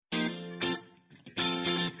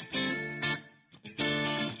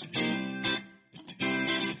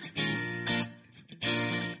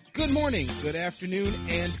Good morning, good afternoon,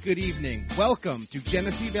 and good evening. Welcome to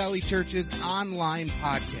Genesee Valley Church's online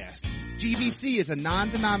podcast. GVC is a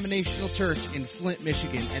non-denominational church in Flint,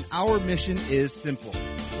 Michigan, and our mission is simple: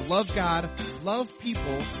 to love God, love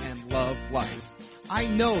people, and love life. I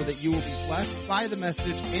know that you will be blessed by the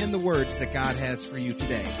message and the words that God has for you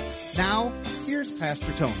today. Now, here's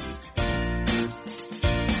Pastor Tony.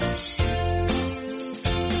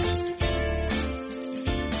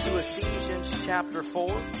 To Ephesians chapter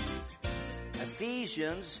 4.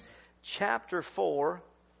 Ephesians chapter 4,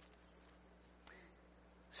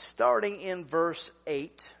 starting in verse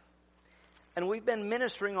 8. And we've been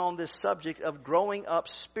ministering on this subject of growing up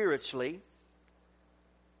spiritually,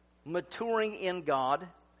 maturing in God.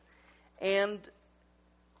 And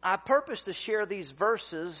I purpose to share these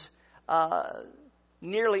verses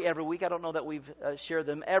nearly every week. I don't know that we've shared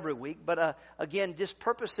them every week, but again, just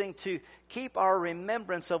purposing to keep our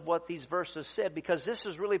remembrance of what these verses said, because this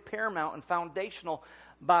is really paramount and foundational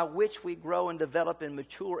by which we grow and develop and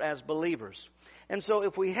mature as believers. And so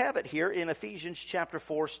if we have it here in Ephesians chapter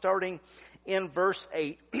 4, starting in verse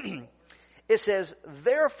 8, it says,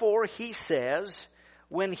 "Therefore he says,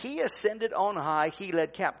 when he ascended on high, he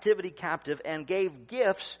led captivity captive and gave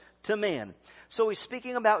gifts to men." So he's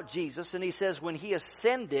speaking about Jesus, and he says when he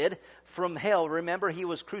ascended from hell, remember he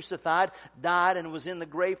was crucified, died, and was in the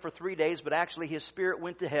grave for 3 days, but actually his spirit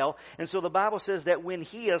went to hell. And so the Bible says that when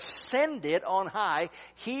he ascended on high,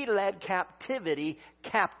 he led captivity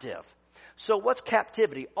captive. So what's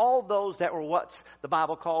captivity? All those that were what the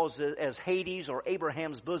Bible calls as Hades or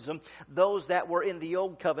Abraham's bosom, those that were in the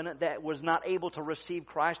old covenant that was not able to receive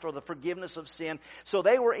Christ or the forgiveness of sin. So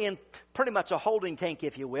they were in pretty much a holding tank,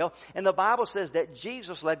 if you will. And the Bible says that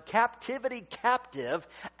Jesus led captivity captive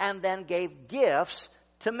and then gave gifts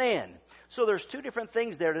to men. So there's two different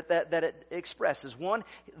things there that it expresses. One,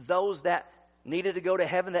 those that needed to go to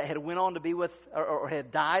heaven that had went on to be with or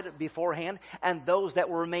had died beforehand, and those that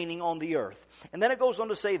were remaining on the earth. And then it goes on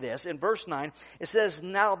to say this in verse 9. It says,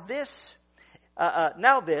 now this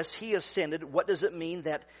he ascended. What does it mean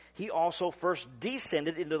that he also first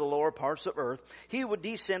descended into the lower parts of earth? He who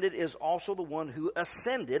descended is also the one who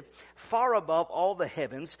ascended far above all the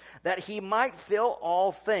heavens, that he might fill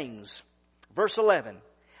all things. Verse 11.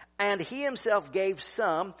 And he himself gave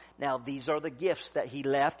some. Now these are the gifts that he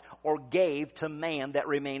left or gave to man that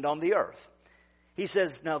remained on the earth. He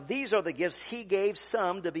says, now these are the gifts he gave: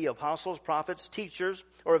 some to be apostles, prophets, teachers,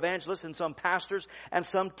 or evangelists, and some pastors, and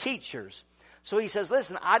some teachers. So he says,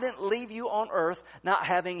 listen, I didn't leave you on earth not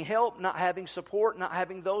having help, not having support, not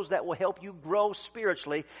having those that will help you grow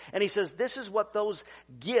spiritually. And he says, this is what those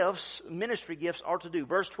gifts, ministry gifts, are to do.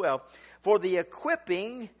 Verse 12, for the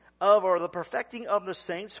equipping of, or the perfecting of the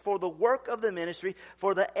saints, for the work of the ministry,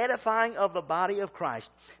 for the edifying of the body of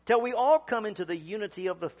Christ, till we all come into the unity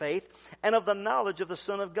of the faith and of the knowledge of the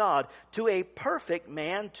Son of God, to a perfect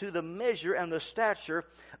man, to the measure and the stature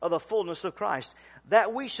of the fullness of Christ,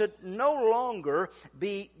 that we should no longer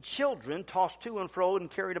be children, tossed to and fro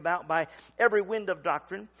and carried about by every wind of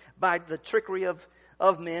doctrine, by the trickery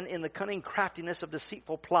of men, in the cunning craftiness of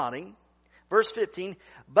deceitful plotting. Verse 15,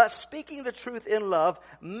 but speaking the truth in love,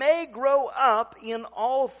 may grow up in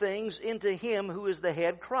all things into him who is the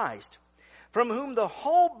head, Christ, from whom the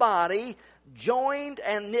whole body, joined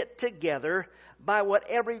and knit together by what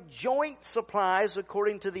every joint supplies,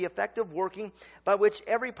 according to the effective working by which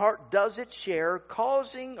every part does its share,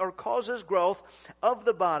 causes growth of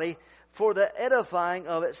the body for the edifying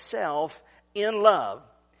of itself in love.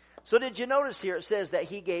 So did you notice here it says that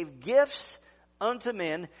he gave gifts unto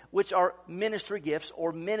men, which are ministry gifts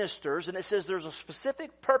or ministers. And it says there's a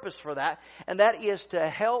specific purpose for that, and that is to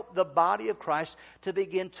help the body of Christ to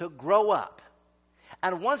begin to grow up.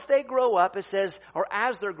 And once they grow up, it says, or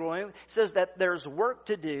as they're growing, it says that there's work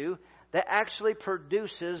to do that actually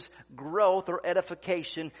produces growth or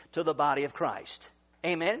edification to the body of Christ.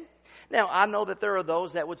 Amen? Now, I know that there are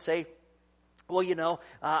those that would say, well, you know,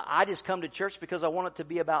 I just come to church because I want it to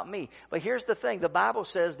be about me. But here's the thing. The Bible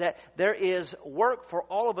says that there is work for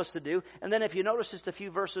all of us to do. And then if you notice just a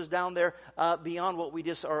few verses down there beyond what we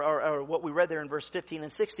just, or what we read there in verse 15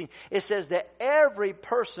 and 16, it says that every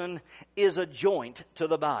person is a joint to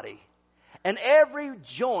the body. And every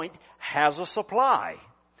joint has a supply.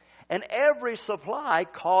 And every supply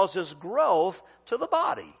causes growth to the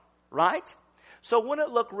body, right? So wouldn't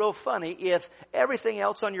it look real funny if everything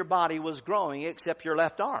else on your body was growing except your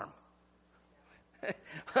left arm?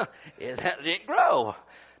 That didn't grow.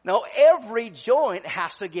 No, every joint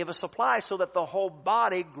has to give a supply so that the whole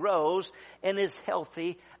body grows and is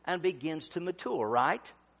healthy and begins to mature,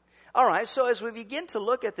 right? All right, so as we begin to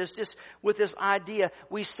look at this, just with this idea,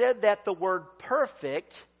 we said that the word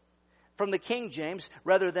perfect from the King James,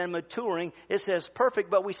 rather than maturing, it says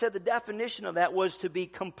perfect. But we said the definition of that was to be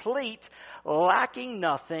complete, lacking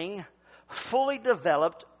nothing, fully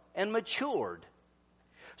developed, and matured.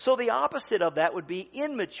 So the opposite of that would be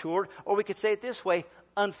immature, or we could say it this way,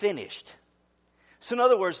 unfinished. So in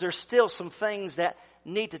other words, there's still some things that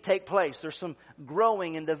need to take place. There's some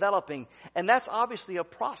growing and developing. And that's obviously a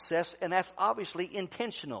process, and that's obviously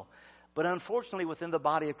intentional. But unfortunately, within the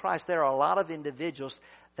body of Christ, there are a lot of individuals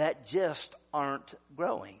that just aren't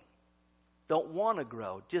growing. Don't want to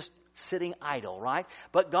grow, just sitting idle, right?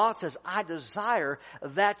 But God says, I desire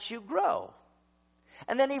that you grow.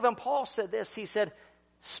 And then even Paul said this. He said,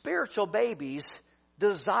 spiritual babies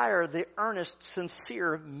desire the earnest,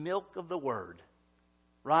 sincere milk of the word.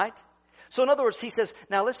 Right? So in other words, he says,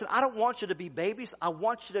 now listen, I don't want you to be babies. I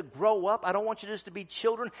want you to grow up. I don't want you just to be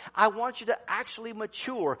children. I want you to actually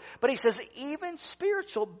mature. But he says, even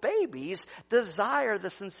spiritual babies desire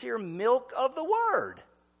the sincere milk of the word.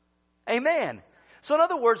 Amen. So in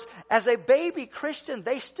other words, as a baby Christian,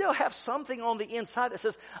 they still have something on the inside that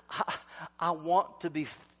says, I want to be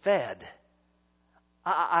fed.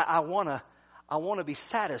 I want to be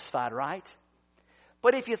satisfied, right?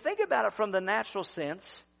 But if you think about it from the natural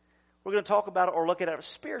sense, we're going to talk about it or look at it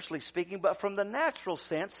spiritually speaking, but from the natural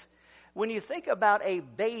sense, when you think about a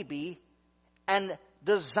baby and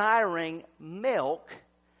desiring milk,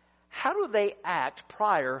 how do they act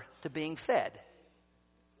prior to being fed?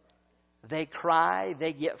 They cry,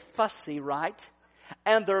 they get fussy, right?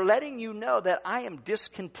 And they're letting you know that I am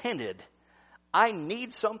discontented. I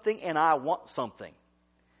need something and I want something.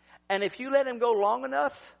 And if you let them go long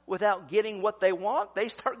enough without getting what they want, they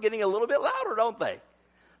start getting a little bit louder, don't they?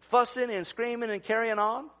 Fussing and screaming and carrying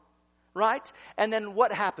on, right? And then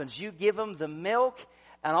what happens? You give them the milk,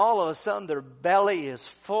 and all of a sudden their belly is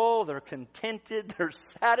full, they're contented, they're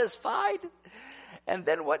satisfied. And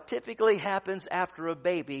then what typically happens after a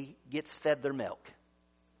baby gets fed their milk?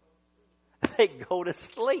 They go to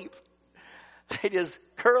sleep. They just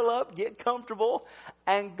curl up, get comfortable,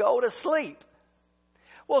 and go to sleep.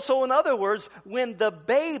 Well, so in other words, when the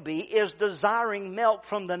baby is desiring milk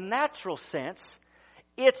from the natural sense,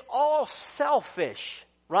 it's all selfish,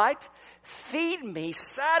 right? Feed me,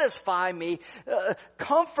 satisfy me,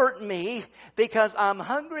 comfort me, because I'm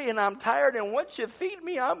hungry and I'm tired, and once you feed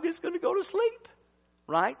me, I'm just going to go to sleep,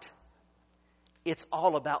 right? It's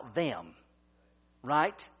all about them,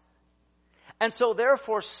 right? And so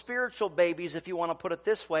therefore, spiritual babies, if you want to put it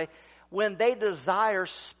this way, when they desire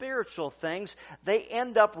spiritual things, they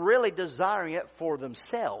end up really desiring it for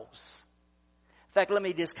themselves. In fact, let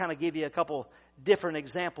me just kind of give you a couple different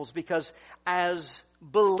examples, because as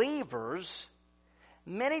believers,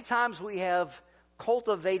 many times we have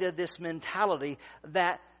cultivated this mentality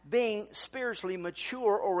that being spiritually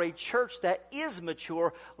mature, or a church that is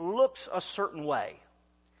mature, looks a certain way.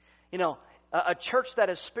 You know, a church that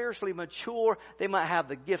is spiritually mature, they might have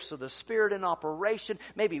the gifts of the Spirit in operation.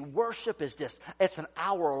 Maybe worship is it's an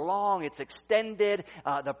hour long, it's extended.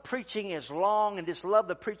 The preaching is long, and just love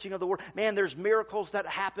the preaching of the Word. Man, there's miracles that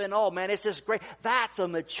happen. Oh man, it's just great. That's a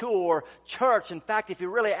mature church. In fact, if you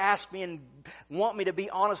really ask me and want me to be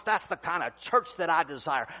honest, that's the kind of church that I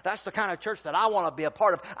desire. That's the kind of church that I want to be a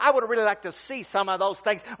part of. I would really like to see some of those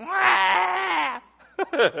things. Are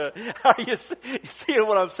you seeing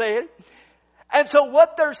what I'm saying? And so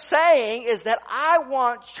what they're saying is that I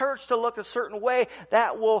want church to look a certain way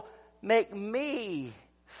that will make me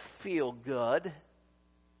feel good,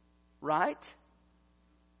 right?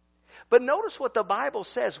 But notice what the Bible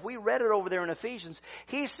says. We read it over there in Ephesians.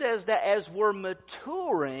 He says that as we're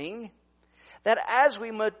maturing, that as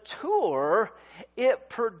we mature, it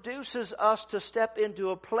produces us to step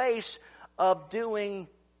into a place of doing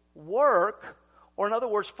work, or in other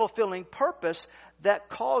words, fulfilling purpose, that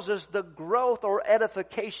causes the growth or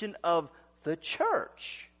edification of the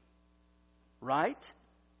church. Right?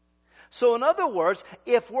 So in other words,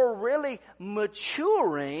 if we're really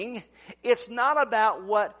maturing, it's not about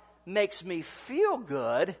what makes me feel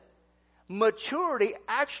good. Maturity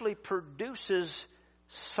actually produces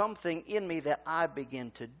something in me that I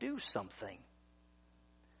begin to do something.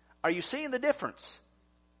 Are you seeing the difference?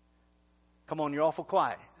 Come on, you're awful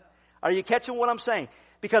quiet. Are you catching what I'm saying?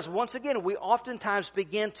 Because once again, we oftentimes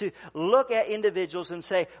begin to look at individuals and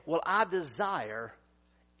say, well, I desire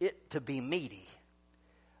it to be meaty.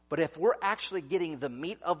 But if we're actually getting the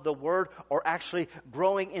meat of the Word, or actually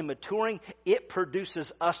growing and maturing, it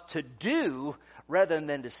produces us to do rather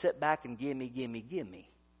than to sit back and gimme, gimme, gimme.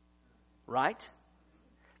 Right?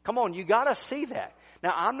 Come on, you got to see that.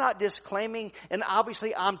 Now, I'm not disclaiming, and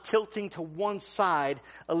obviously I'm tilting to one side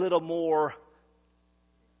a little more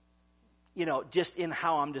just in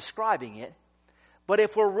how I'm describing it. But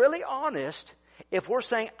if we're really honest, if we're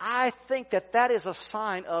saying, I think that is a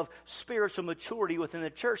sign of spiritual maturity within the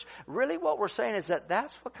church, really what we're saying is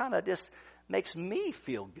that's what kind of just makes me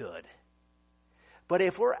feel good. But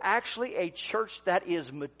if we're actually a church that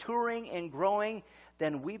is maturing and growing,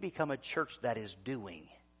 then we become a church that is doing.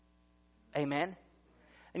 Amen?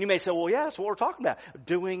 And you may say, well, yeah, that's what we're talking about.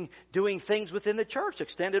 Doing things within the church,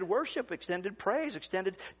 extended worship, extended praise,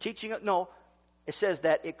 extended teaching. No, it says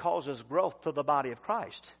that it causes growth to the body of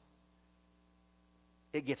Christ.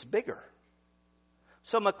 It gets bigger.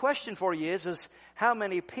 So my question for you is how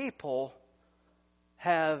many people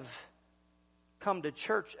have come to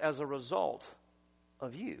church as a result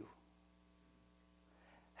of you?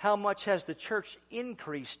 How much has the church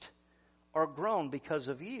increased or grown because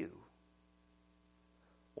of you?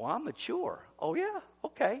 Well, I'm mature. Oh, yeah?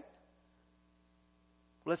 Okay.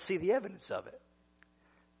 Let's see the evidence of it.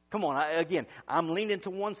 Come on, again, I'm leaning to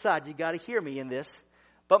one side. You got to hear me in this.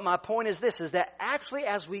 But my point is this, is that actually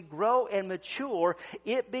as we grow and mature,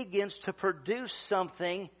 it begins to produce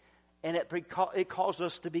something, and it causes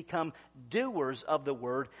us to become doers of the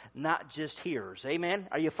word, not just hearers. Amen?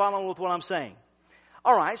 Are you following with what I'm saying?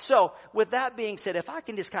 All right, so with that being said, if I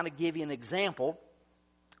can just kind of give you an example,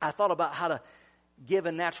 I thought about how to give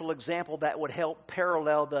a natural example that would help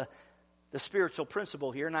parallel the spiritual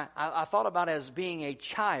principle here. And I thought about it as being a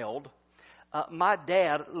child. My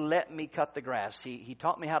dad let me cut the grass. He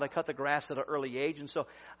taught me how to cut the grass at an early age. And so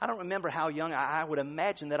I don't remember how young. I would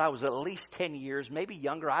imagine that I was at least 10 years, maybe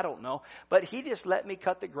younger. I don't know. But he just let me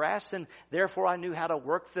cut the grass, and therefore I knew how to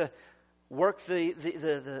work the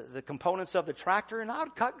components of the tractor, and I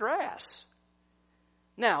would cut grass.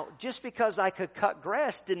 Now, just because I could cut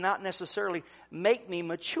grass did not necessarily make me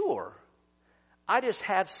mature. I just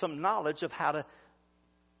had some knowledge of how to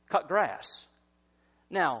cut grass.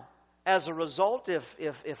 Now, as a result,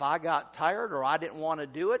 if I got tired or I didn't want to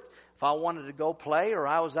do it, if I wanted to go play or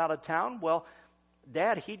I was out of town, well,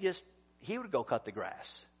 Dad, he would go cut the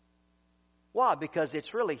grass. Why? Because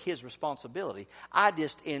it's really his responsibility. I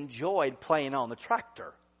just enjoyed playing on the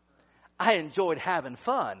tractor. I enjoyed having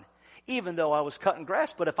fun, even though I was cutting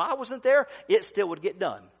grass. But if I wasn't there, it still would get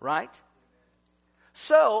done, right?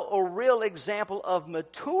 So, a real example of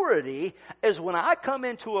maturity is when I come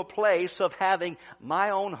into a place of having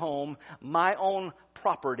my own home, my own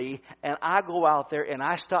property, and I go out there and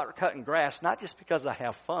I start cutting grass, not just because I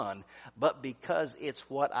have fun, but because it's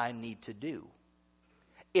what I need to do.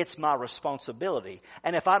 It's my responsibility.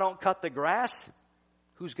 And if I don't cut the grass,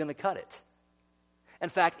 who's going to cut it? In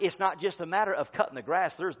fact, it's not just a matter of cutting the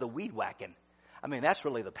grass. There's the weed whacking. I mean, that's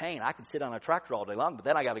really the pain. I can sit on a tractor all day long, but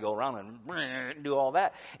then I got to go around and do all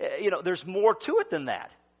that. There's more to it than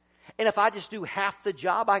that. And if I just do half the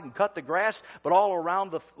job, I can cut the grass, but all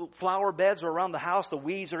around the flower beds or around the house, the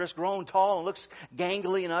weeds are just grown tall and looks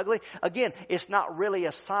gangly and ugly. Again, it's not really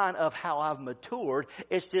a sign of how I've matured.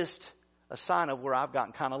 It's just a sign of where I've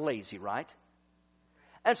gotten kind of lazy, right?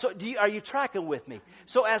 And so are you tracking with me?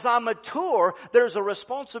 So as I mature, there's a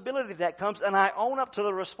responsibility that comes, and I own up to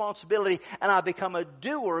the responsibility, and I become a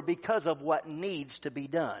doer because of what needs to be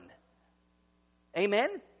done. Amen?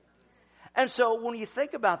 And so when you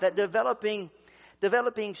think about that, developing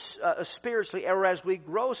spiritually, or as we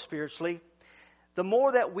grow spiritually, the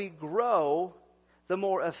more that we grow, the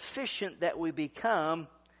more efficient that we become,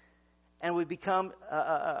 and we become,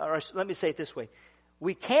 or let me say it this way,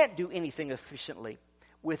 we can't do anything efficiently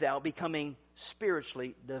without becoming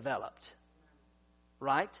spiritually developed.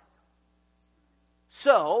 Right?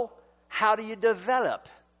 So, how do you develop?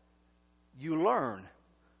 You learn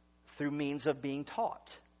through means of being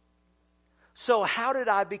taught. So, how did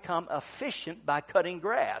I become efficient by cutting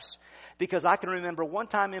grass? Because I can remember one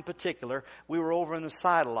time in particular, we were over in the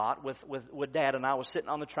side lot with Dad, and I was sitting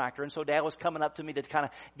on the tractor, and so Dad was coming up to me to kind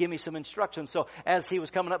of give me some instructions. So, as he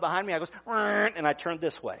was coming up behind me, I goes, and I turned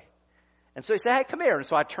this way. And so he said, hey, come here. And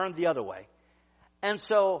so I turned the other way. And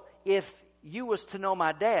so if you was to know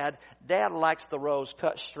my dad, Dad likes the rows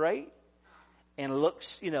cut straight and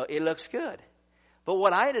it looks good. But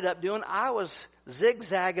what I ended up doing, I was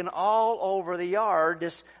zigzagging all over the yard,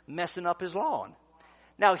 just messing up his lawn.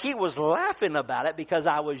 Now, he was laughing about it because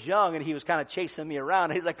I was young and he was kind of chasing me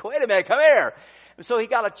around. He's like, wait a minute, come here. And so he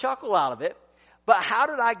got a chuckle out of it. But how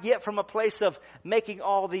did I get from a place of making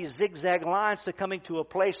all these zigzag lines to coming to a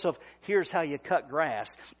place of here's how you cut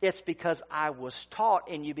grass? It's because I was taught,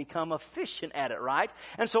 and you become efficient at it, right?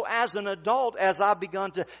 And so as an adult, as I've begun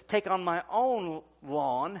to take on my own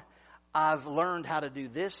lawn, I've learned how to do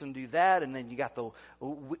this and do that, and then you got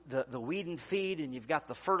the weed and feed, and you've got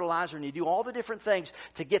the fertilizer, and you do all the different things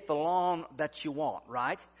to get the lawn that you want,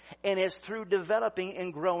 right? And it's through developing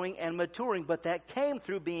and growing and maturing, but that came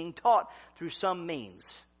through being taught through some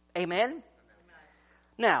means. Amen?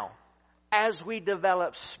 Now, as we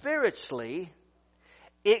develop spiritually,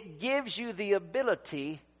 it gives you the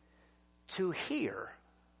ability to hear.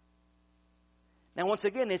 Now, once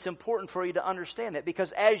again, it's important for you to understand that,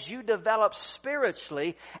 because as you develop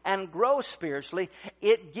spiritually and grow spiritually,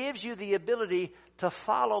 it gives you the ability to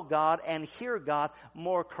follow God and hear God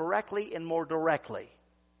more correctly and more directly,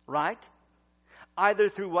 right? Either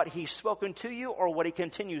through what He's spoken to you or what He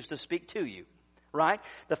continues to speak to you, right?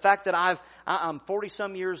 The fact that I'm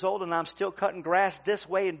 40-some years old and I'm still cutting grass this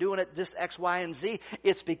way and doing it just X, Y, and Z,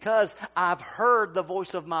 it's because I've heard the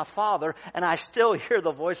voice of my Father, and I still hear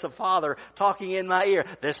the voice of Father talking in my ear.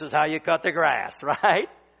 This is how you cut the grass, right?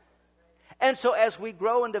 And so as we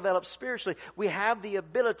grow and develop spiritually, we have the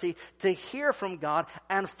ability to hear from God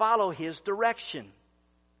and follow His direction.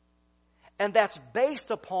 And that's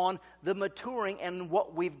based upon the maturing and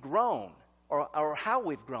what we've grown, or how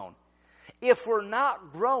we've grown. If we're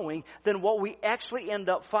not growing, then what we actually end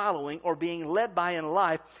up following or being led by in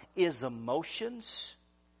life is emotions,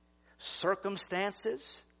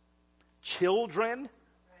 circumstances, children,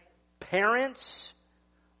 parents,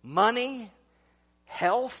 money,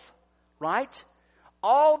 health, right?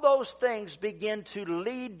 All those things begin to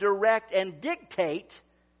lead, direct, and dictate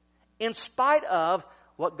in spite of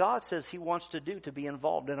what God says He wants to do to be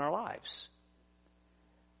involved in our lives.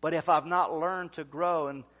 But if I've not learned to grow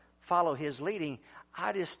and follow His leading,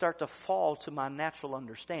 I just start to fall to my natural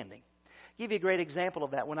understanding. I'll give you a great example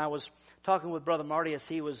of that. When I was talking with Brother Marty as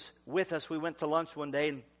he was with us, we went to lunch one day,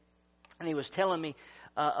 and he was telling me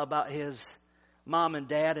about his mom and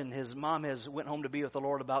dad, and his mom went home to be with the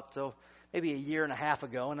Lord about maybe a year and a half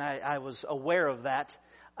ago, and I was aware of that.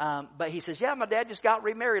 But he says, yeah, my dad just got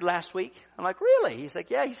remarried last week. I'm like, really? He's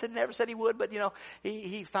like, yeah. He said, never said he would, but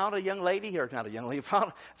he found a young lady, or not a young lady,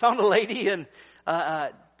 found a lady, and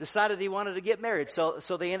decided he wanted to get married.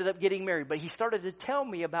 So they ended up getting married. But he started to tell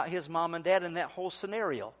me about his mom and dad and that whole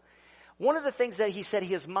scenario. One of the things that he said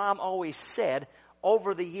his mom always said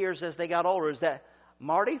over the years as they got older is that,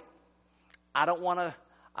 Marty, I don't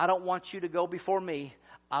want you to go before me.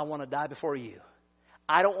 I want to die before you.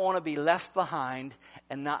 I don't want to be left behind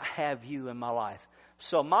and not have you in my life.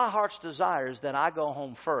 So my heart's desire is that I go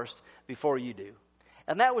home first before you do.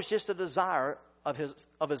 And that was just a desire of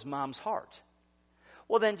his mom's heart.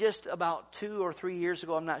 Well, then just about 2 or 3 years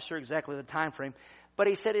ago, I'm not sure exactly the time frame, but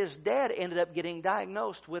he said his dad ended up getting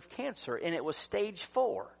diagnosed with cancer, and it was stage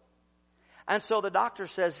 4. And so the doctor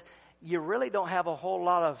says, you really don't have a whole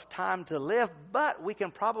lot of time to live, but we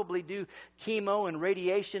can probably do chemo and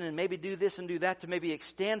radiation and maybe do this and do that to maybe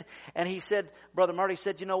extend. And he said, Brother Marty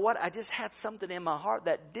said, you know what? I just had something in my heart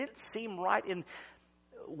that didn't seem right, and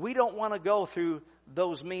we don't want to go through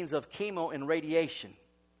those means of chemo and radiation.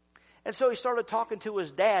 And so he started talking to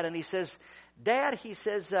his dad, and he says, Dad, he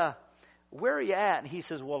says, where are you at? And he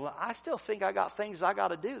says, well, I still think I got things I got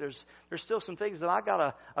to do. There's still some things that I got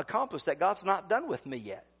to accomplish that God's not done with me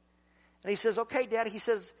yet. And he says, okay, Dad, he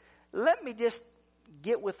says, let me just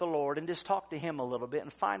get with the Lord and just talk to Him a little bit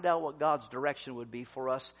and find out what God's direction would be for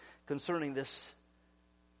us concerning this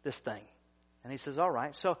thing. And he says, all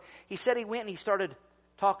right. So he said he went and he started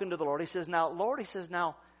talking to the Lord. He says, now, Lord, he says,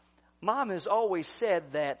 now, Mom has always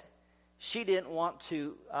said that she didn't want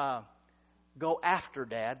to go after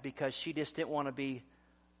Dad because she just didn't want to be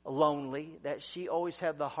lonely, that she always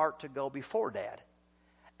had the heart to go before Dad.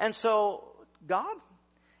 And so, God,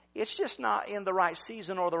 it's just not in the right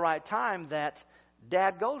season or the right time that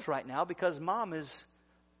Dad goes right now because Mom is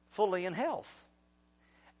fully in health.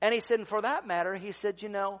 And he said, and for that matter, he said,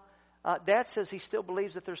 Dad says he still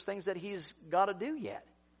believes that there's things that he's got to do yet.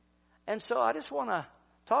 And so I just want to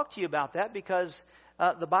talk to you about that because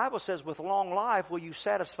the Bible says with long life will you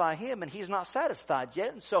satisfy Him, and He's not satisfied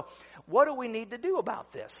yet. And so what do we need to do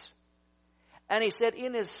about this? And he said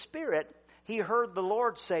in his spirit, he heard the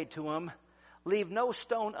Lord say to him, leave no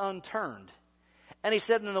stone unturned. And he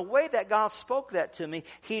said, in the way that God spoke that to me,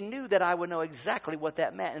 He knew that I would know exactly what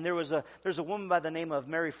that meant. And there's a woman by the name of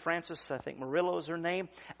Mary Frances, I think Murillo is her name,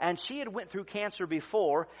 and she had went through cancer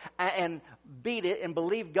before and beat it and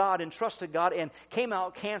believed God and trusted God and came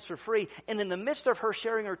out cancer free. And in the midst of her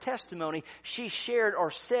sharing her testimony, she shared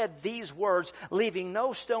or said these words, leaving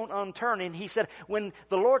no stone unturned. And he said, when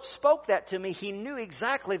the Lord spoke that to me, He knew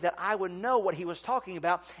exactly that I would know what He was talking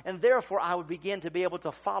about, and therefore I would begin to be able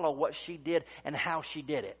to follow what she did and how she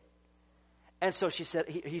did it. And so she said,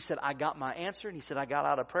 he said, I got my answer. And he said, I got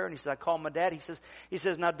out of prayer. And he said, I called my dad. He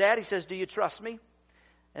says, now, Dad, he says, do you trust me?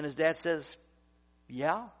 And his dad says,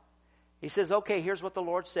 yeah. He says, okay, here's what the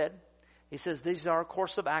Lord said. He says, these are our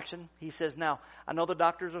course of action. He says, now, I know the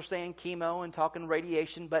doctors are saying chemo and talking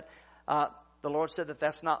radiation, but the Lord said that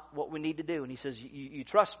that's not what we need to do. And he says, you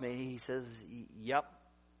trust me? He says, yep.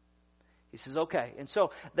 He says, okay. And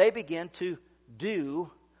so they began to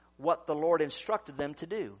do what the Lord instructed them to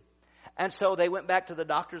do. And so they went back to the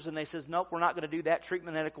doctors and they says, nope, we're not going to do that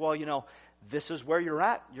treatment. And well, this is where you're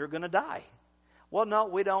at. You're going to die. Well, no,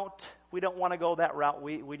 we don't want to go that route.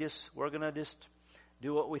 We're going to just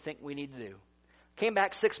do what we think we need to do. Came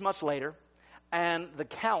back 6 months later, and the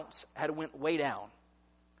counts had went way down.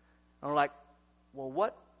 And we're like,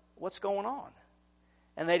 well, what's going on?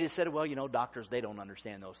 And they just said, well, doctors, they don't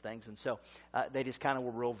understand those things. And so they just kind of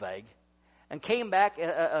were real vague. And came back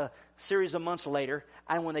a series of months later,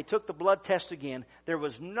 and when they took the blood test again, there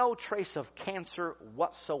was no trace of cancer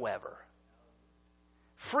whatsoever.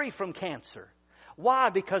 Free from cancer. Why?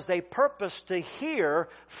 Because they purposed to hear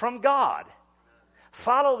from God.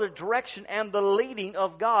 Follow the direction and the leading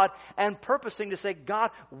of God, and purposing to say, God,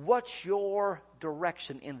 what's your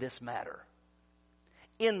direction in this matter?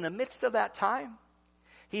 In the midst of that time,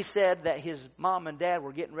 he said that his mom and dad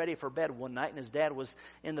were getting ready for bed one night, and his dad was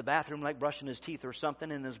in the bathroom like brushing his teeth or something,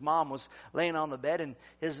 and his mom was laying on the bed, and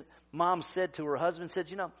his mom said to her husband,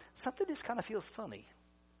 something just kind of feels funny.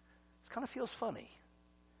 It kind of feels funny.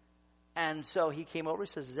 And so he came over, he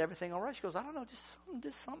says, is everything all right? She goes, I don't know,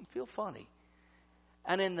 just something feel funny.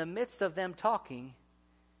 And in the midst of them talking,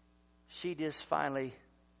 she just finally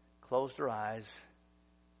closed her eyes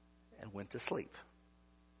and went to sleep.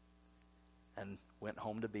 And went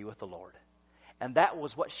home to be with the Lord. And that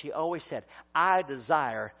was what she always said. I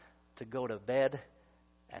desire to go to bed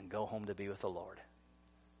and go home to be with the Lord.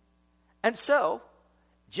 And so,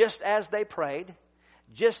 just as they prayed,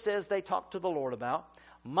 just as they talked to the Lord about,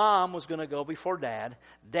 Mom was going to go before Dad.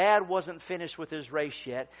 Dad wasn't finished with his race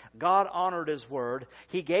yet. God honored His word.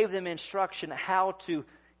 He gave them instruction how to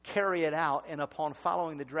carry it out. And upon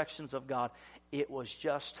following the directions of God, it was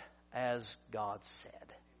just as God said.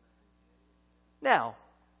 Now,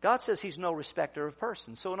 God says He's no respecter of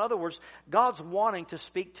persons. So in other words, God's wanting to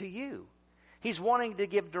speak to you. He's wanting to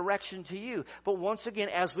give direction to you. But once again,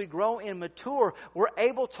 as we grow and mature, we're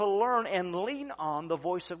able to learn and lean on the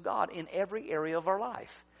voice of God in every area of our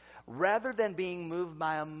life. Rather than being moved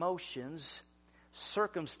by emotions,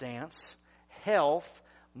 circumstance, health,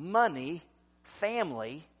 money,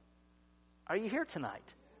 family. Are you here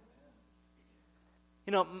tonight?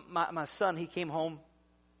 My son, he came home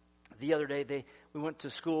the other day. We went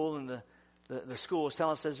to school, and the school was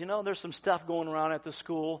telling us, says, there's some stuff going around at the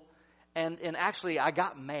school. And actually, I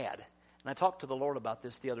got mad. And I talked to the Lord about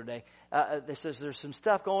this the other day. They says there's some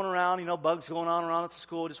stuff going around, bugs going on around at the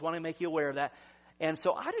school. Just want to make you aware of that. And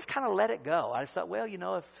so I just kind of let it go. I just thought, well,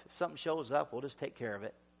 if something shows up, we'll just take care of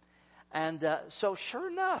it. And so sure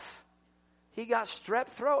enough, he got strep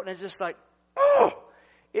throat. And it's just like,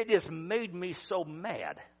 it just made me so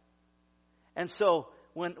mad. And so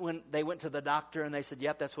when they went to the doctor and they said,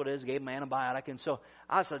 yep, that's what it is, gave him an antibiotic. And so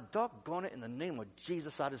I said, doggone it, in the name of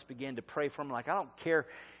Jesus, I just began to pray for him. Like, I don't care,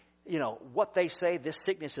 what they say, this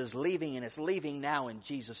sickness is leaving, and it's leaving now in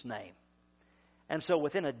Jesus' name. And so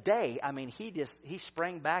within a day, he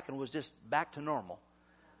sprang back and was just back to normal.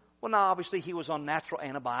 Well, now, obviously, he was on natural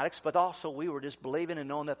antibiotics, but also we were just believing and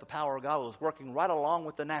knowing that the power of God was working right along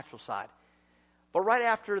with the natural side. But right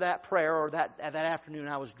after that prayer, or that afternoon,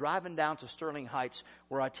 I was driving down to Sterling Heights,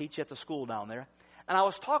 where I teach at the school down there. And I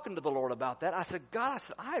was talking to the Lord about that. I said, God,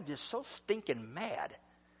 I'm just so stinking mad.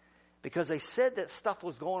 Because they said that stuff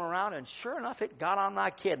was going around, and sure enough, it got on my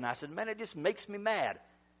kid. And I said, man, it just makes me mad.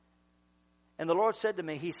 And the Lord said to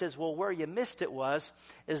me, He says, well, where you missed it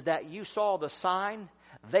is that you saw the sign.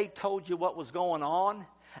 They told you what was going on.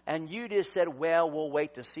 And you just said, well, we'll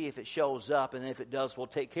wait to see if it shows up, and if it does, we'll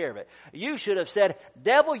take care of it. You should have said,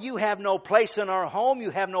 devil, you have no place in our home,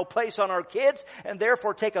 you have no place on our kids, and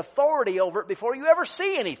therefore take authority over it before you ever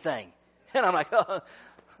see anything. And I'm like,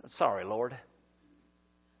 sorry, Lord.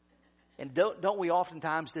 And don't we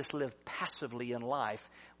oftentimes just live passively in life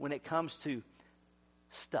when it comes to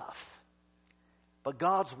stuff? But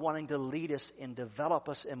God's wanting to lead us and develop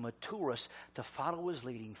us and mature us to follow His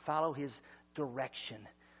leading, follow His direction,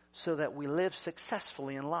 so that we live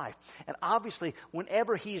successfully in life. And obviously,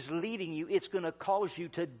 whenever He's leading you, it's going to cause you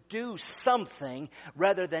to do something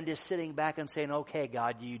rather than just sitting back and saying, okay,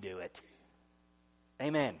 God, you do it.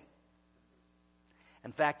 Amen.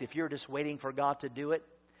 In fact, if you're just waiting for God to do it,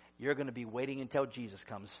 you're going to be waiting until Jesus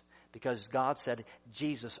comes. Because God said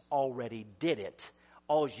Jesus already did it.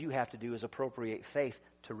 All you have to do is appropriate faith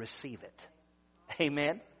to receive it.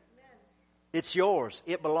 Amen? It's yours.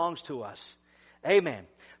 It belongs to us. Amen.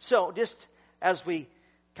 So just as we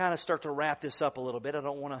kind of start to wrap this up a little bit, I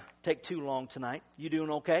don't want to take too long tonight. You doing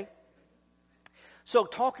okay? So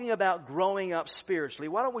talking about growing up spiritually,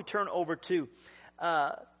 why don't we turn over to,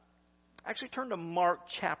 turn to Mark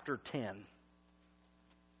chapter 10.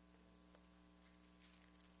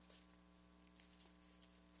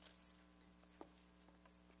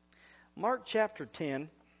 Mark chapter 10,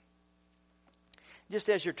 just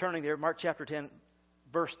as you're turning there, Mark chapter 10,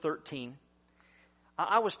 verse 13.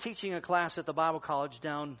 I was teaching a class at the Bible College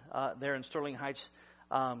down there in Sterling Heights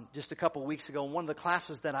just a couple weeks ago. And one of the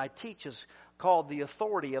classes that I teach is called The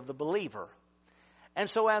Authority of the Believer. And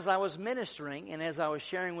so as I was ministering and as I was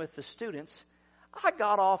sharing with the students, I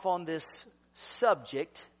got off on this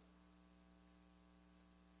subject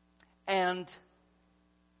and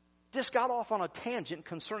just got off on a tangent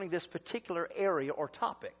concerning this particular area or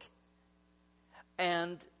topic.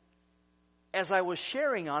 And as I was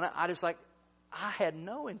sharing on it, I had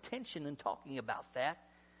no intention in talking about that,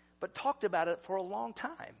 but talked about it for a long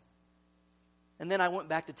time. And then I went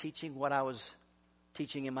back to teaching what I was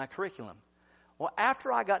teaching in my curriculum. Well, after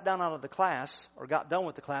I got done with the class,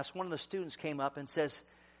 one of the students came up and says,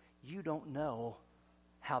 "You don't know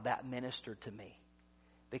how that ministered to me.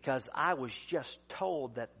 Because I was just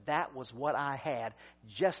told that was what I had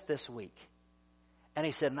just this week." And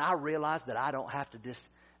he said, and I realized that I don't have to just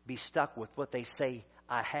be stuck with what they say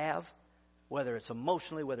I have, whether it's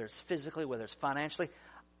emotionally, whether it's physically, whether it's financially.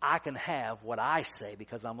 I can have what I say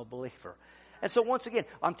because I'm a believer. And so once again,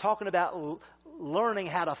 I'm talking about learning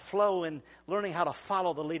how to flow and learning how to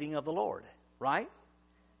follow the leading of the Lord, right?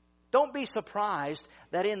 Don't be surprised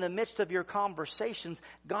that in the midst of your conversations,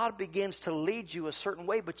 God begins to lead you a certain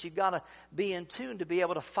way, but you've got to be in tune to be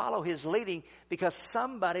able to follow His leading, because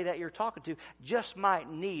somebody that you're talking to just might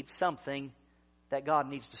need something that God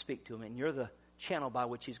needs to speak to them, and you're the channel by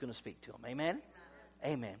which He's going to speak to them. Amen?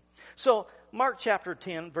 Amen. So, Mark chapter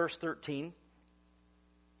 10, verse 13,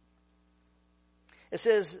 it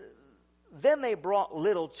says, "Then they brought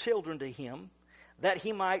little children to Him, that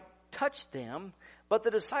He might touch them. But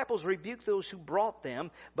the disciples rebuked those who brought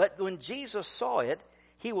them. But when Jesus saw it,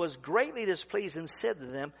 He was greatly displeased and said to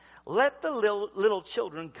them, 'Let the little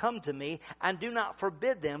children come to me, and do not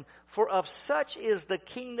forbid them, for of such is the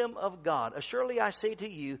kingdom of God. Assuredly I say to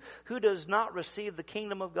you, who does not receive the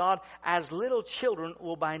kingdom of God as little children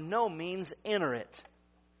will by no means enter it.'"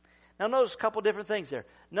 Now notice a couple different things there.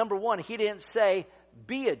 Number one, He didn't say,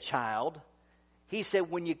 be a child. He said,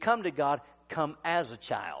 when you come to God, come as a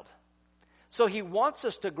child. So He wants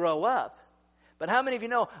us to grow up. But how many of you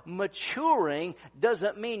know maturing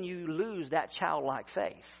doesn't mean you lose that childlike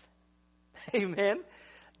faith? Amen?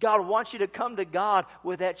 God wants you to come to God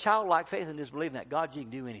with that childlike faith and just believe that, God, you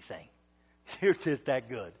can do anything. You're just that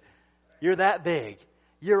good. You're that big.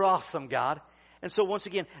 You're awesome, God. And so once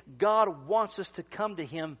again, God wants us to come to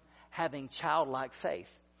Him having childlike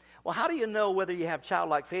faith. Well, how do you know whether you have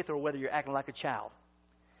childlike faith or whether you're acting like a child?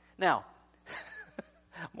 Now,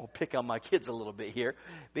 I'm going to pick on my kids a little bit here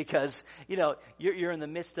because, you're in the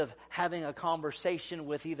midst of having a conversation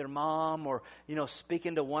with either mom or,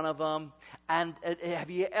 speaking to one of them. And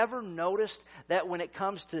have you ever noticed that when it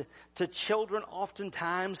comes to children,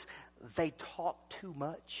 oftentimes they talk too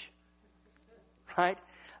much, right?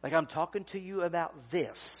 Like, I'm talking to you about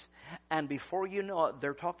this. And before you know it,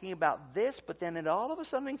 they're talking about this, but then it all of a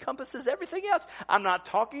sudden encompasses everything else. I'm not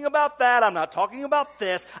talking about that. I'm not talking about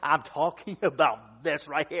this. I'm talking about this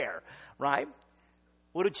right here, right?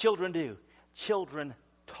 What do children do? Children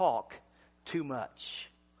talk too much.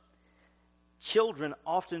 Children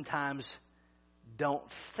oftentimes don't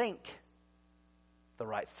think the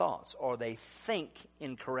right thoughts, or they think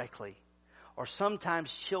incorrectly. Or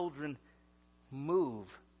sometimes children move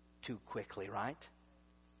too quickly, right?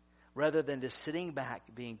 Rather than just sitting back,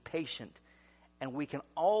 being patient. And we can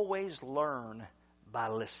always learn by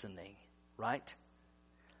listening, right?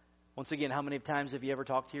 Once again, how many times have you ever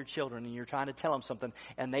talked to your children and you're trying to tell them something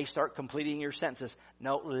and they start completing your sentences?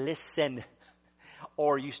 No, listen.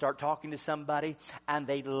 Or you start talking to somebody and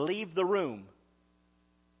they leave the room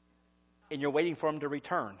and you're waiting for them to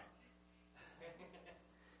return.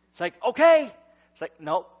 It's like, okay. It's like,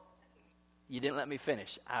 nope. You didn't let me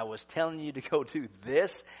finish. I was telling you to go do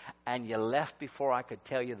this, and you left before I could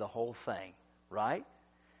tell you the whole thing, right?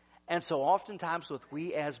 And so oftentimes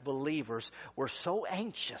we as believers, we're so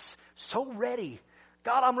anxious, so ready.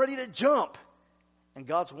 God, I'm ready to jump. And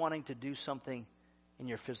God's wanting to do something in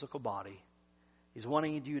your physical body. He's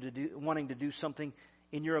wanting to do something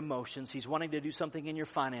in your emotions. He's wanting to do something in your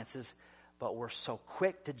finances. But we're so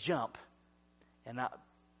quick to jump and not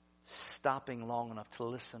stopping long enough to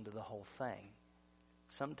listen to the whole thing.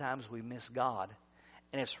 Sometimes we miss God.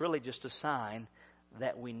 And it's really just a sign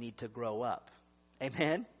that we need to grow up.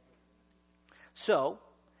 Amen? So,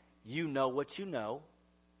 you know what you know.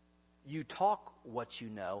 You talk what you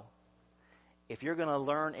know. If you're going to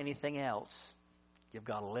learn anything else, you've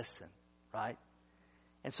got to listen, right?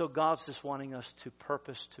 And so God's just wanting us to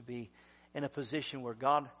purpose to be in a position where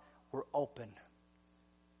God, we're open.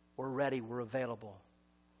 We're ready. We're available.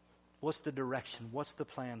 What's the direction? What's the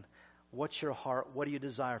plan? What's your heart? What do you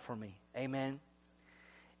desire for me? Amen?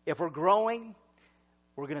 If we're growing,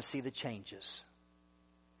 we're going to see the changes.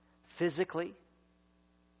 Physically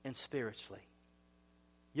and spiritually.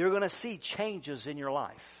 You're going to see changes in your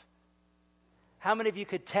life. How many of you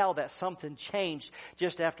could tell that something changed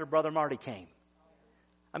just after Brother Marty came?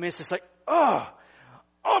 I mean, it's just like, oh,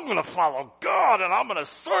 I'm going to follow God and I'm going to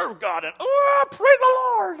serve God and oh, praise the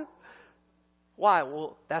Lord. Why?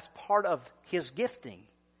 Well, that's part of His gifting.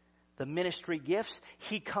 The ministry gifts,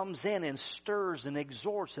 He comes in and stirs and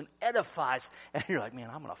exhorts and edifies. And you're like, man,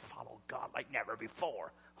 I'm going to follow God like never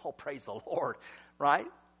before. Oh, praise the Lord. Right?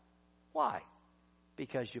 Why?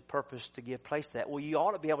 Because you purpose to give place to that. Well, you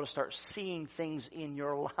ought to be able to start seeing things in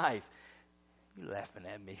your life. You're laughing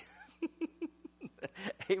at me.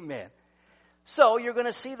 Amen. So you're going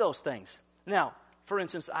to see those things. Now, for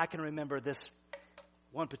instance, I can remember this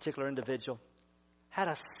one particular individual had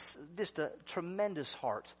just a tremendous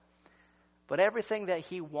heart. But everything that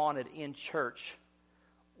he wanted in church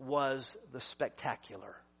was the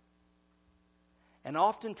spectacular. And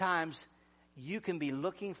oftentimes, you can be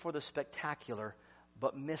looking for the spectacular,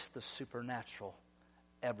 but miss the supernatural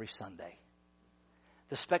every Sunday.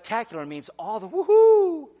 The spectacular means all the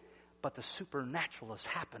woohoo, but the supernatural is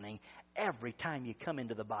happening every time you come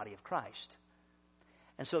into the body of Christ.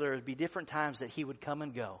 And so there would be different times that he would come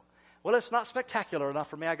and go. Well, it's not spectacular enough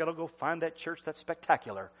for me. I got to go find that church that's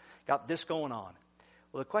spectacular. Got this going on.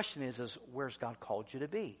 Well, the question is where's God called you to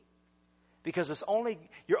be? Because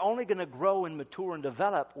you're only going to grow and mature and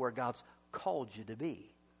develop where God's called you to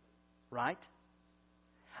be. Right?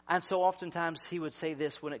 And so oftentimes he would say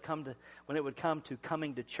this when it would come to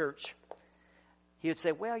coming to church. He would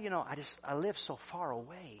say, well, I live so far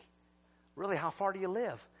away. Really, how far do you live?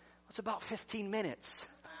 Well, it's about 15 minutes.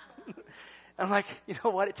 I'm like, you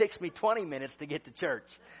know what? It takes me 20 minutes to get to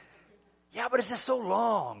church. Yeah, but it's just so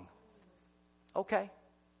long. Okay.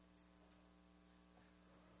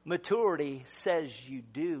 Maturity says you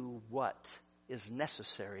do what is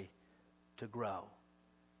necessary to grow.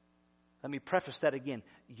 Let me preface that again.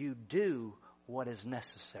 You do what is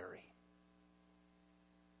necessary.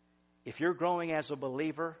 If you're growing as a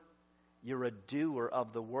believer, you're a doer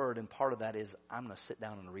of the word, and part of that is I'm going to sit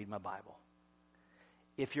down and read my Bible.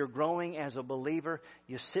 If you're growing as a believer,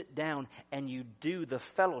 you sit down and you do the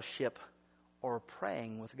fellowship or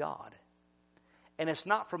praying with God. And it's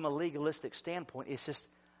not from a legalistic standpoint. It's just,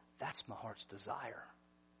 that's my heart's desire.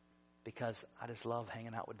 Because I just love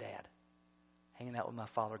hanging out with Dad. Hanging out with my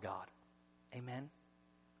Father God. Amen?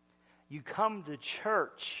 You come to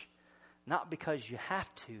church not because you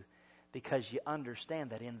have to, because you understand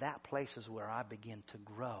that in that place is where I begin to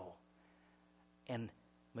grow. And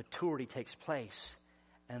maturity takes place.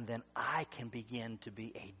 And then I can begin to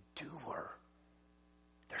be a doer.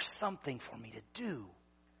 There's something for me to do.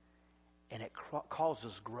 And it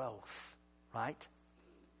causes growth, right?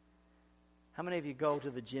 How many of you go to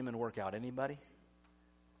the gym and work out? Anybody?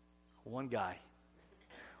 One guy.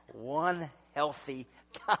 One healthy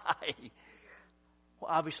guy.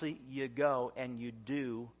 Well, obviously, you go and you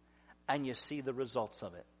do, and you see the results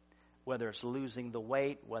of it. Whether it's losing the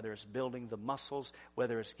weight, whether it's building the muscles,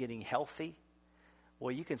 whether it's getting healthy.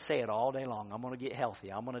 Well, you can say it all day long. I'm going to get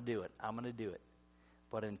healthy. I'm going to do it. I'm going to do it.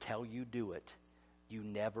 But until you do it, you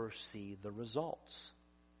never see the results.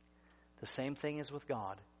 The same thing is with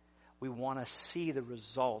God. We want to see the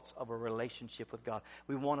results of a relationship with God.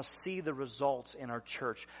 We want to see the results in our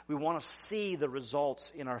church. We want to see the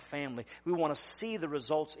results in our family. We want to see the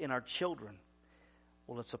results in our children.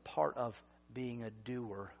 Well, it's a part of being a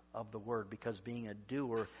doer of the word, because being a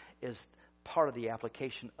doer is part of the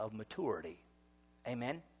application of maturity.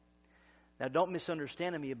 Amen? Now, don't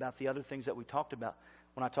misunderstand me about the other things that we talked about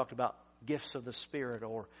when I talked about gifts of the Spirit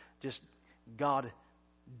or just God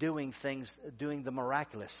doing things, doing the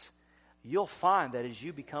miraculous. You'll find that as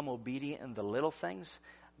you become obedient in the little things,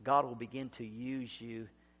 God will begin to use you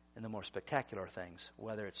in the more spectacular things.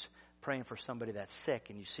 Whether it's praying for somebody that's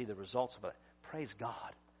sick and you see the results of it. Praise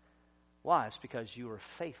God. Why? It's because you are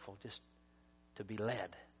faithful just to be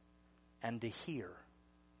led and to hear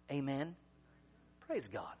Amen. Praise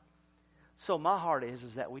God. So my heart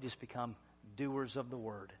is that we just become doers of the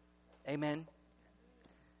word. Amen.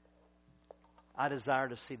 I desire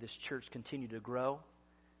to see this church continue to grow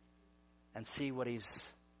and see what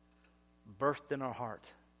He's birthed in our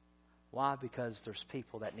heart. Why? Because there's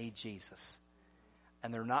people that need Jesus.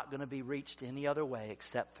 And they're not going to be reached any other way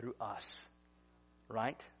except through us.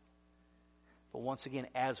 Right? But once again,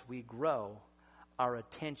 as we grow, our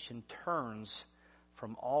attention turns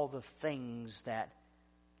from all the things that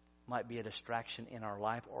might be a distraction in our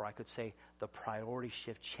life, or I could say the priority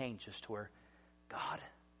shift changes to where, God,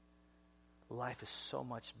 life is so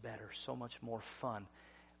much better, so much more fun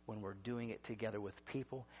when we're doing it together with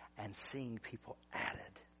people and seeing people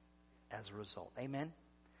added as a result. Amen?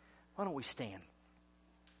 Why don't we stand?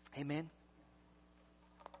 Amen?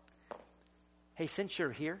 Hey, since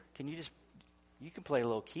you're here, you can play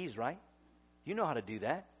little keys, right? You know how to do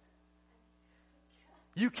that.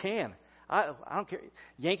 You can. I don't care.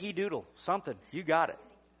 Yankee Doodle, something. You got it.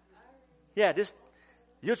 Yeah,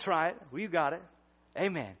 you'll try it. Well, you got it.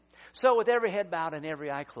 Amen. So with every head bowed and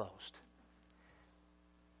every eye closed,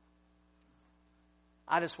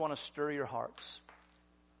 I just want to stir your hearts.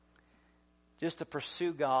 Just to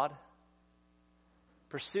pursue God.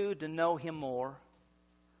 Pursue to know Him more.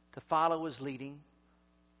 To follow His leading.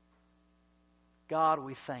 God,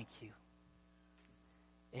 we thank You.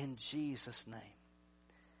 In Jesus' name.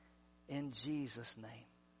 In Jesus' name.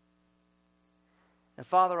 And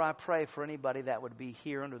Father, I pray for anybody that would be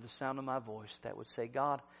here under the sound of my voice that would say,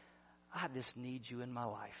 God, I just need You in my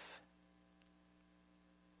life.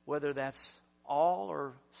 Whether that's all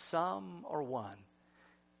or some or one.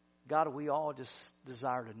 God, we all just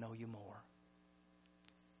desire to know You more.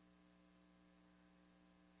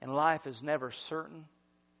 And life is never certain.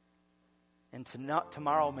 And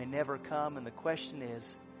tomorrow may never come. And the question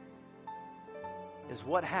is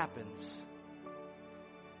what happens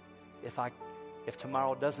if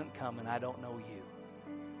tomorrow doesn't come and I don't know You?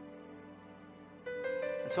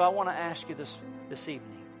 And so I want to ask you this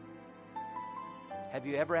evening. Have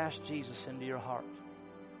you ever asked Jesus into your heart?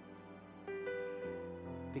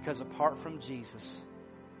 Because apart from Jesus,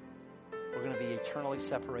 we're going to be eternally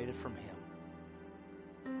separated from Him.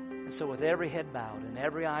 And so with every head bowed and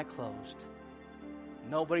every eye closed,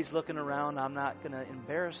 nobody's looking around. I'm not going to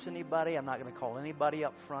embarrass anybody. I'm not going to call anybody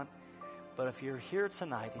up front. But if you're here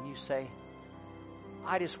tonight and you say,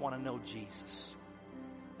 I just want to know Jesus.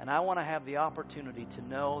 And I want to have the opportunity to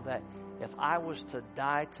know that if I was to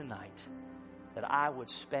die tonight, that I would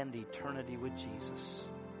spend eternity with Jesus.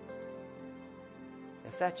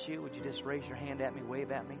 If that's you, would you just raise your hand at me, wave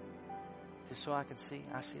at me? Just so I can see.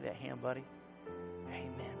 I see that hand, buddy.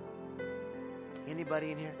 Amen.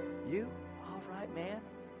 Anybody in here? You? All right, man.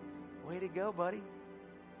 Way to go, buddy.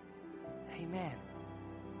 Amen.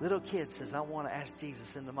 Little kid says, I want to ask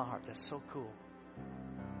Jesus into my heart. That's so cool.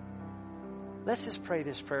 Let's just pray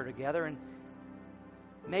this prayer together. And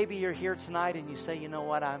maybe you're here tonight and you say, you know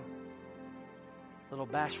what, I'm a little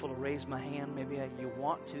bashful to raise my hand. Maybe you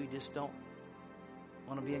want to, you just don't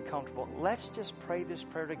want to be uncomfortable. Let's just pray this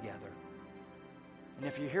prayer together. And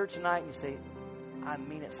if you're here tonight and you say, I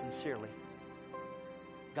mean it sincerely,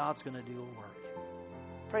 God's going to do a work.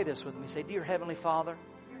 Pray this with me. Say, Dear Heavenly Father,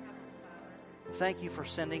 thank You for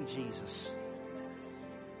sending Jesus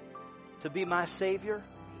to be my Savior,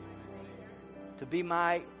 to be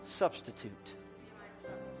my substitute.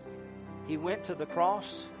 He went to the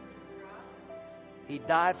cross. He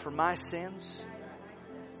died for my sins.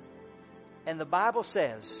 And the Bible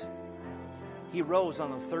says He rose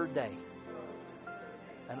on the third day.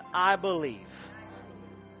 And I believe.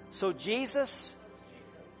 So Jesus,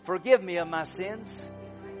 forgive me of my sins.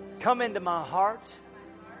 Come into my heart.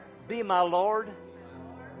 Be my Lord.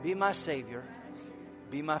 Be my Savior.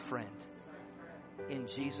 Be my friend. In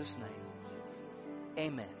Jesus' name.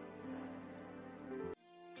 Amen.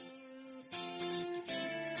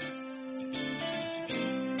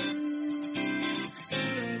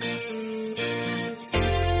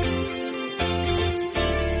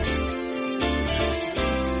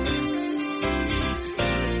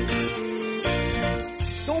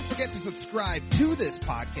 Don't forget to subscribe to this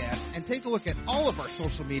podcast and take a look at all of our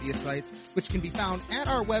social media sites, which can be found at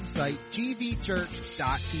our website,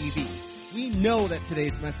 gvchurch.tv. We know that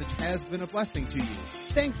today's message has been a blessing to you.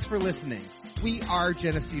 Thanks for listening. We are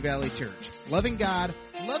Genesee Valley Church, loving God,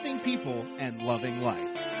 loving people, and loving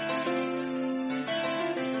life.